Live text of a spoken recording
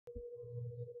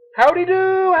Howdy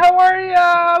do, how are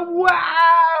ya? Wow,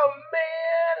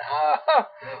 man.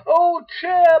 Old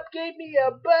chap gave me a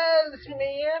buzz,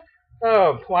 man.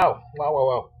 Oh,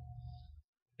 wow.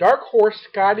 Dark Horse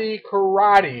Scotty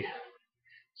Karate.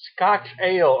 Scotch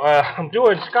Ale. I'm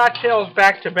doing Scotch Ales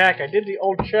back to back. I did the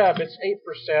Old Chub. It's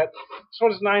 8%. This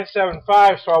one's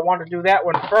 9.75, so I want to do that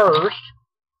one first.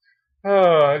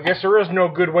 I guess there is no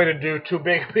good way to do two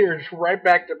big beers right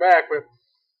back to back, but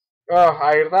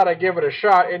I thought I'd give it a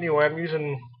shot anyway. I'm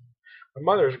using my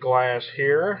mother's glass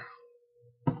here.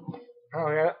 Oh,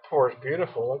 yeah, that pours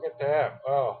beautiful. Look at that.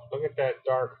 Oh, look at that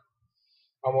dark,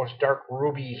 almost dark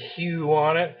ruby hue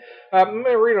on it. I'm going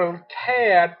to read a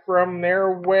tad from their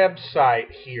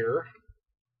website here.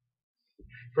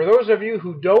 For those of you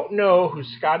who don't know who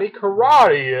Scotty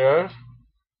Karate is,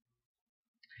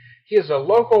 he is a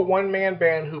local one-man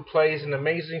band who plays an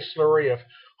amazing slurry of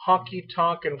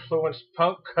honky-tonk influenced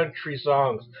punk country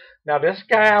songs. Now, this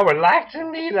guy I would like to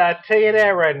meet, I'll tell you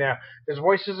that right now. His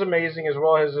voice is amazing as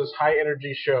well as his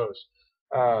high-energy shows.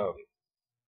 So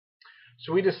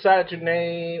we decided to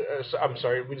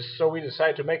we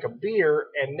decided to make a beer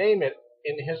and name it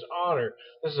in his honor.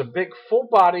 This is a big,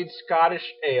 full-bodied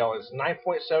Scottish ale. It's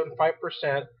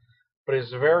 9.75%, but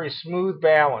it's very smooth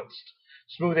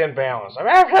and balanced. I'm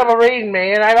having trouble reading,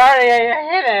 man. I've already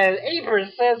had an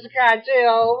 8% Scotch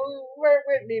ale. Work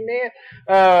with me, man.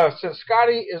 Since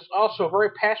Scotty is also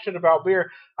very passionate about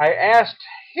beer, I asked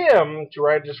him to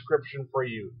write a description for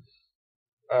you.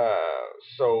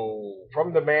 So,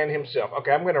 from the man himself.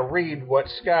 Okay, I'm going to read what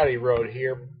Scotty wrote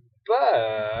here, but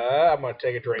I'm going to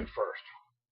take a drink first.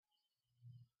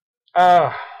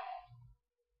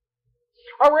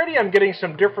 Already I'm getting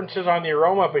some differences on the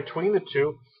aroma between the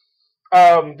two.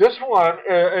 This one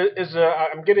is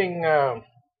I'm getting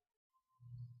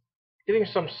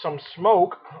some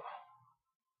smoke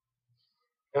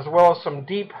as well as some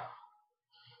deep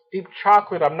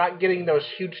chocolate. I'm not getting those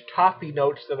huge toffee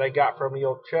notes that I got from the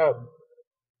Old Chub.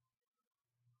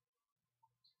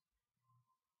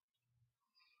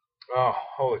 Oh,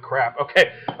 holy crap.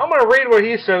 Okay, I'm going to read what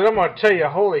he says. I'm going to tell you,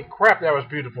 holy crap, that was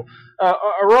beautiful.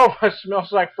 Aroma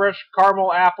smells like fresh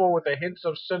caramel apple with a hint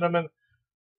of cinnamon,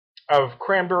 of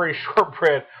cranberry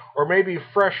shortbread, or maybe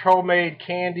fresh homemade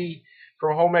candy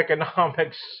from Home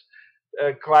Economics,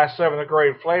 Class 7th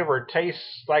grade flavor. It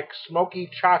tastes like smoky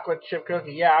chocolate chip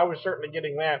cookie. Yeah, I was certainly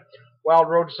getting that. Wild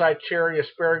roadside cherry,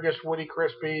 asparagus, woody,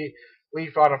 crispy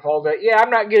leaf on a fall day. Yeah, I'm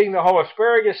not getting the whole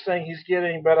asparagus thing he's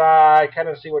getting, but I kind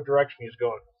of see what direction he's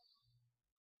going.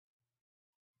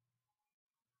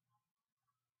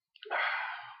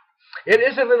 It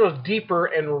is a little deeper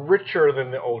and richer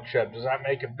than the Old Chub. Does that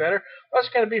make it better? Well,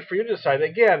 that's going to be for you to decide.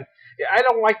 Again, I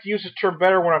don't like to use the term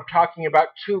better when I'm talking about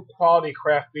two quality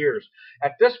craft beers.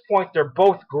 At this point, they're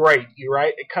both great,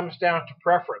 right? It comes down to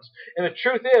preference. And the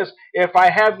truth is, if I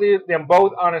have them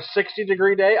both on a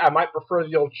 60-degree day, I might prefer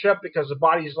the Old Chub because the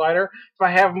body's lighter. If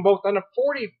I have them both on a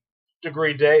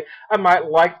 40-degree day, I might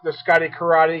like the Scotty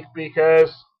Karate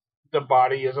because the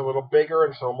body is a little bigger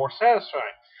and so more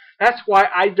satisfying. That's why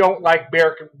I don't like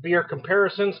beer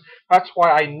comparisons. That's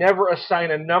why I never assign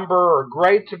a number or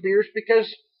grade to beers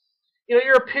because,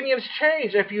 your opinions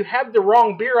change. If you have the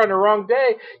wrong beer on the wrong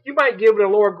day, you might give it a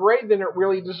lower grade than it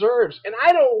really deserves. And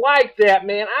I don't like that,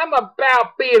 man. I'm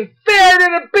about being fair to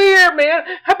the beer, man.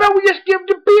 How about we just give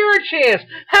the beer a chance?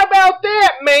 How about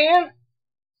that, man?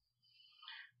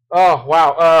 Oh,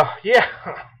 wow. Yeah.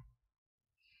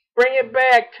 Bring it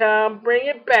back, Tom. Bring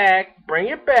it back. Bring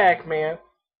it back, man.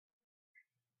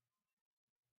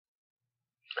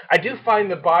 I do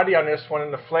find the body on this one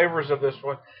and the flavors of this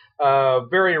one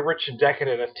very rich and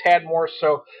decadent, a tad more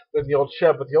so than the Old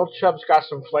Chub. But the Old Chub's got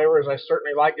some flavors I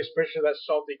certainly like, especially that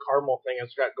salty caramel thing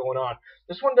it's got going on.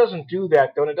 This one doesn't do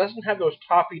that, though, and it doesn't have those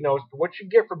toffee notes. But what you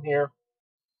get from here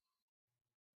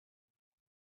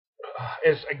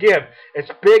is, again,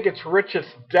 it's big, it's rich,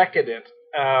 it's decadent.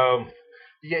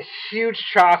 You get huge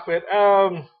chocolate.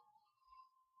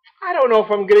 I don't know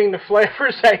if I'm getting the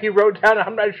flavors that he wrote down.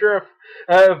 I'm not sure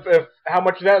if how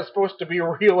much of that is supposed to be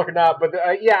real or not. But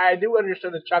yeah, I do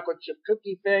understand the chocolate chip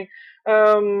cookie thing.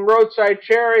 Roadside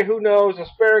cherry, who knows?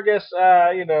 Asparagus,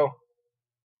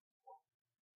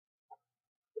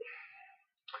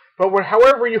 But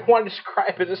however you want to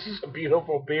describe it, this is a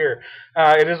beautiful beer.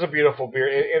 It is a beautiful beer.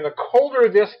 And the colder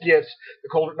this gets,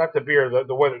 not the beer,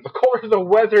 the weather. The colder the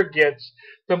weather gets,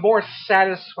 the more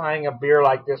satisfying a beer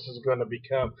like this is going to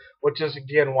become. Which is,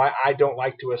 again, why I don't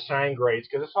like to assign grades.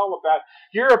 Because it's all about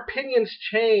your opinions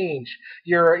change.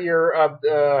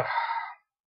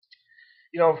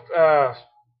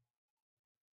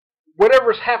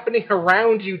 whatever's happening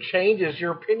around you changes.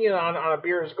 Your opinion on a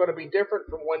beer is going to be different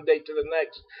from one day to the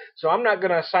next. So I'm not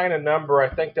going to assign a number.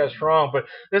 I think that's wrong. But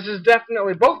this is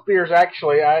definitely, both beers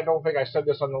actually, I don't think I said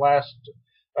this on the last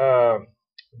uh,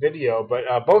 video, but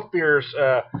both beers,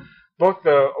 both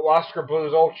the Oscar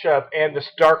Blues Old Chub and this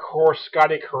Dark Horse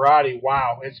Scotty Karate,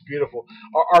 wow, it's beautiful,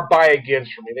 are buy-agains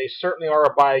for me. They certainly are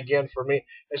a buy-again for me.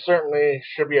 It certainly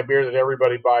should be a beer that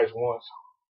everybody buys once.